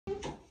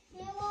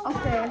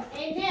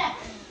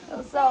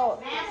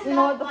So, you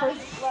know what the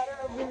first letter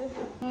of your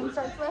name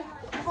starts with?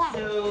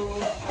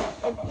 So,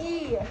 An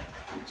E.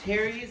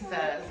 Terry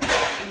says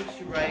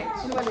H right.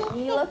 You know what an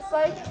E looks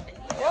like?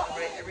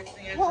 Right,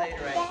 everything outside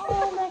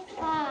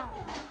right.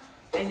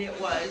 And it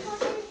was.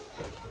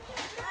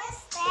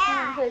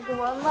 Take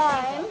one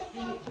line.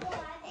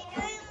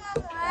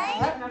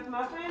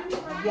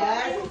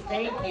 Yes,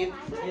 thank you.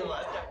 You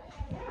love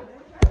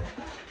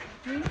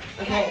it.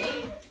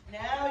 Okay,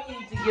 now you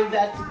need to give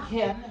that to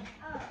Kim.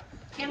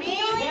 Kimmy,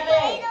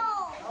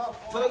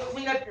 Go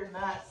clean up your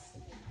mess.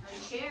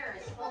 the chair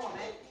is full of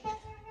it.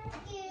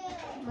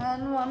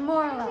 Then one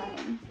more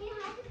line.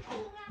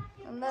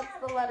 And that's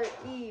the letter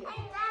E.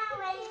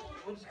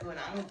 What's going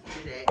on with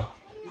you today?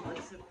 You look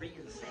so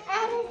freaking sick.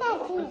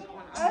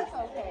 That's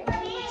okay.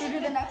 Should we do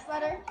the next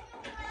letter?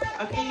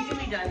 Okay, you can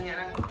be done,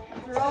 Hannah.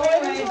 Roll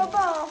it into a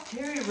ball.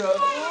 Terry wrote.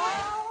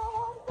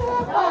 No,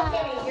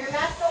 Kimmy, your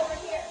mess over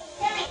here.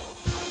 Kimmy!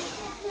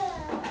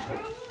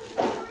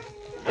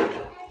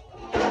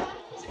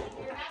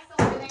 Your mess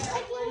over there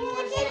where you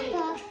were sitting.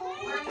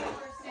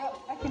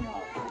 I can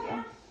roll it for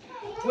you.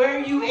 Where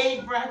you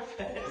ate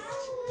breakfast.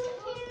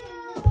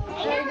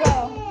 There you go.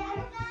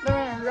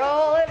 Then we're gonna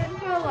roll it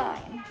into a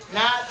line.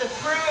 Not the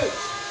fruit.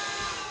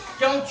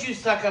 Don't you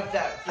suck up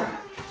that fruit.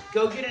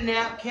 Go get a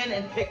napkin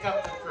and pick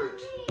up the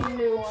fruit.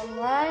 Do one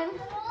line.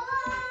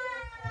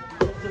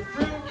 The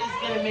fruit is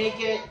going to make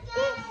it.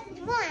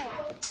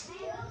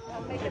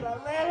 I'll make it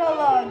a little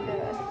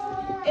longer.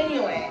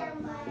 Anyway,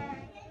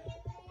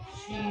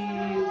 she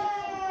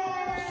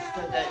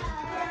said that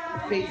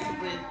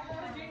basically.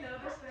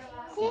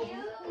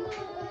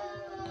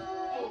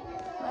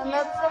 And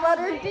that's the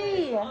letter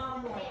D.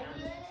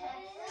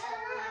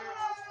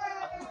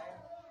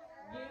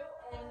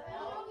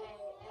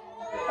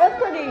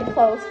 That's pretty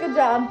close. Good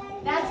job.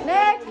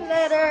 Next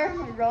letter.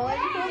 We roll it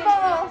into a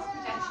ball.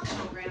 Protection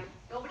program.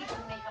 Nobody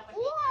can make up a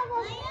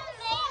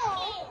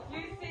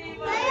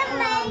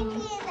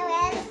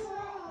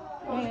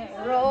We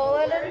roll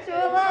it into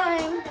a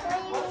line.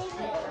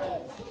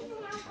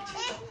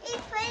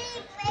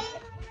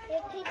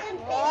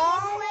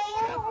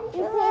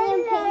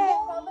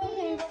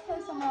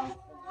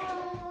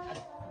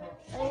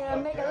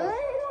 Make a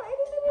little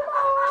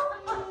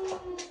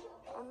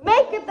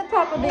make it the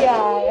top of the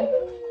eye.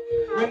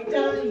 Write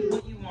down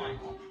what you want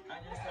on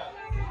your cup.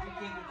 You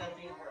think that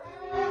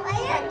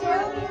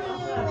that's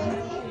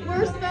easy.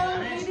 We're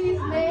spelling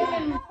Edie's name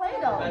in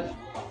Play-Doh.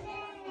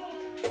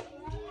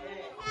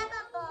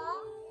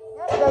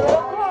 Yep, the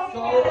little ball. Go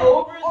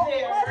over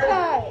That's there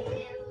right.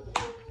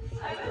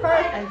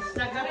 Perfect. and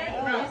suck up the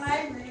fruit.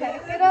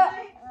 Pick it up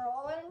and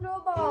roll it into a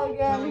ball Tell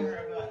again. her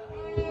about it.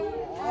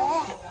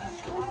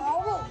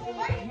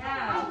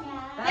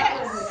 That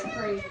was a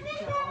crazy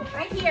show.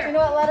 Right here. You know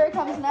what letter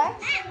comes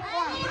next?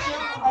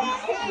 A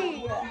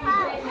T.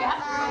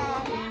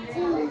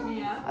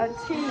 A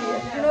T. Do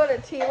you know what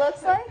a T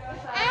looks like?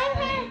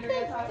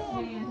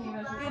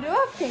 You do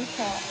have pink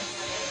pants.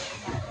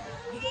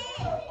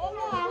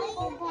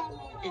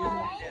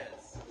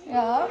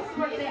 Yeah.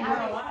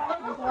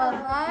 One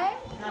line.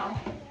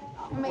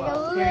 Make a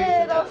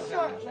little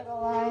short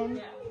little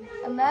line.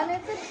 And then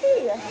it's a T.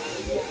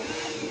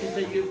 Because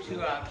they give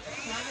two options.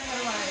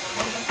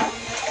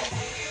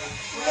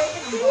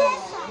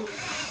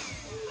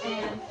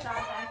 And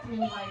stop acting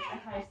like a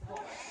high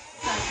schooler.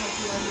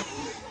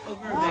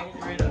 Over and back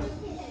and right up.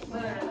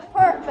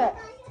 Perfect.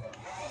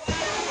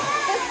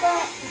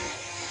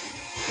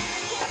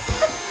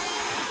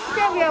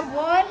 Okay, we have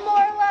one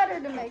more letter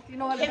to make. You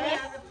know what it Get me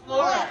is? on the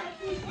floor.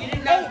 You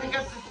did not pick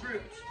up the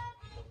fruit.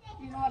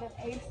 You know what an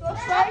H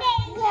looks like?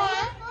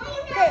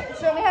 Okay,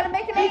 show me how to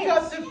make an Pick H.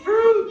 up the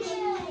fruit.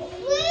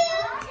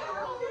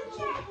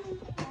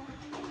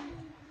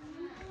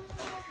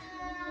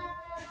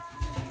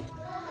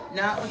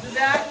 Not with the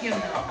vacuum,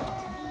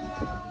 though.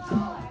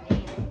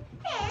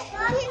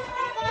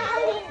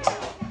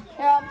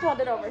 Here, I'll put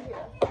it over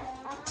here.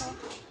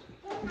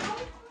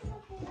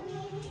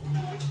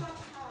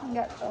 You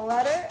got the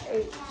letter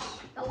H.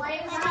 The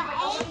light is on, but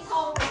nobody's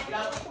home.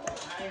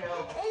 I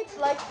know. H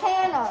like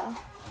Hannah.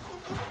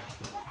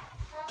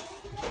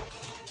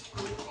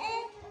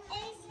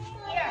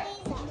 Here,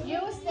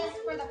 use this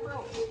for the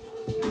fruit.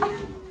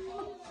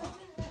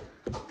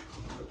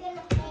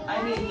 I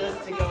need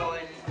this to go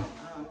in.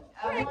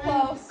 Pretty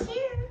close.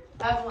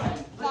 Evelyn.